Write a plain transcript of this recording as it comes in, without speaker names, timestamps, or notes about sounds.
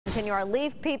Continue our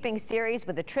Leaf Peeping series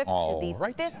with a trip to the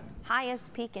right. fifth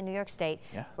highest peak in New York State,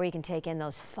 where you can take in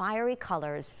those fiery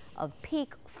colors of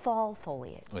peak fall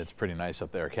foliage. It's pretty nice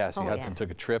up there. Cassie Hudson took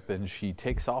a trip and she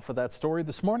takes off with that story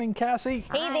this morning. Cassie.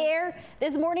 Hey there.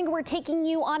 This morning we're taking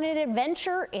you on an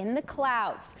adventure in the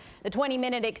clouds. The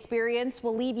 20-minute experience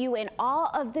will leave you in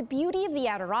awe of the beauty of the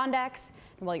Adirondacks.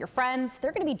 And while your friends,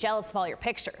 they're going to be jealous of all your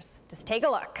pictures. Just take a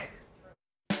look.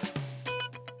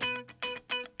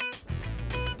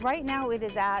 Right now it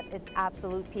is at its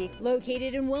absolute peak.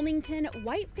 Located in Wilmington,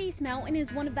 Whiteface Mountain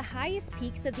is one of the highest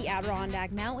peaks of the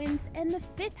Adirondack Mountains and the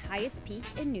fifth highest peak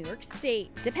in New York State.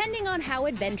 Depending on how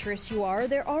adventurous you are,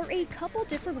 there are a couple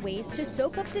different ways to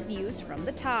soak up the views from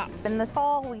the top. In the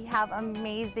fall, we have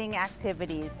amazing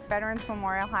activities. Veterans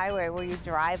Memorial Highway, where you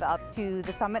drive up to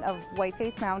the summit of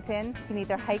Whiteface Mountain. You can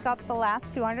either hike up the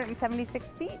last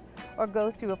 276 feet or go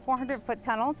through a 400-foot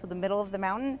tunnel to the middle of the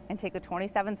mountain and take a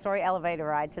 27-story elevator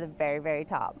ride to the very, very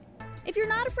top. If you're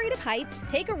not afraid of heights,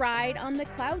 take a ride on the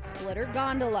Cloudsplitter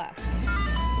Gondola.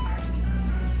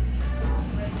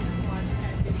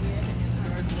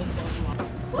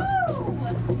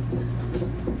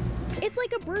 It's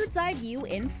like a bird's eye view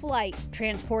in flight,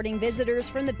 transporting visitors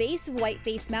from the base of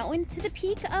Whiteface Mountain to the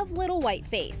peak of Little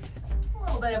Whiteface. A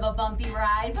little bit of a bumpy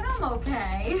ride, but I'm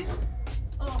okay.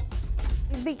 Oh.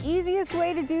 The easiest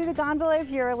way to do the gondola if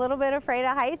you're a little bit afraid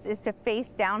of heights is to face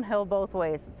downhill both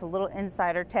ways. It's a little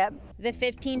insider tip. The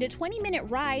 15 to 20-minute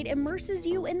ride immerses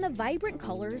you in the vibrant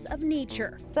colors of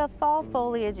nature. The fall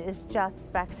foliage is just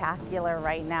spectacular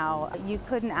right now. You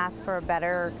couldn't ask for a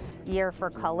better year for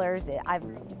colors. I've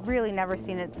really never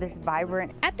seen it this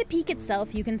vibrant. At the peak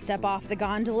itself, you can step off the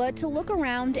gondola to look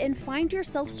around and find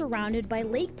yourself surrounded by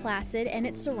Lake Placid and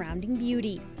its surrounding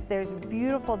beauty. There's a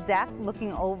beautiful deck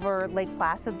looking over Lake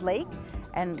Placid Lake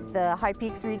and the High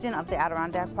Peaks region of the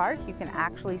Adirondack Park. You can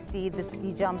actually see the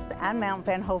ski jumps and Mount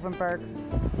Van Hovenberg.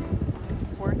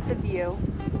 Worth the view.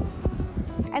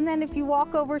 And then if you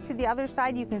walk over to the other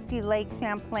side, you can see Lake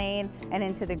Champlain and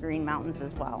into the Green Mountains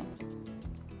as well.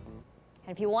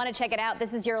 And if you want to check it out,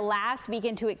 this is your last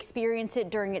weekend to experience it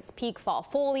during its peak fall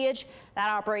foliage. That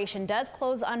operation does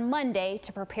close on Monday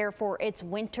to prepare for its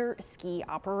winter ski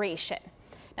operation.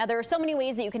 Now, there are so many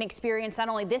ways that you can experience not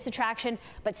only this attraction,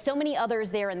 but so many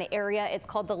others there in the area. It's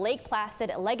called the Lake Placid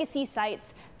Legacy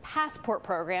Sites Passport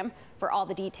Program. For all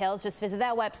the details, just visit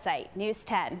that website,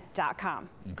 news10.com.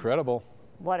 Incredible.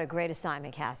 What a great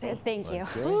assignment, Cassie. Thank you.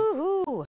 Okay.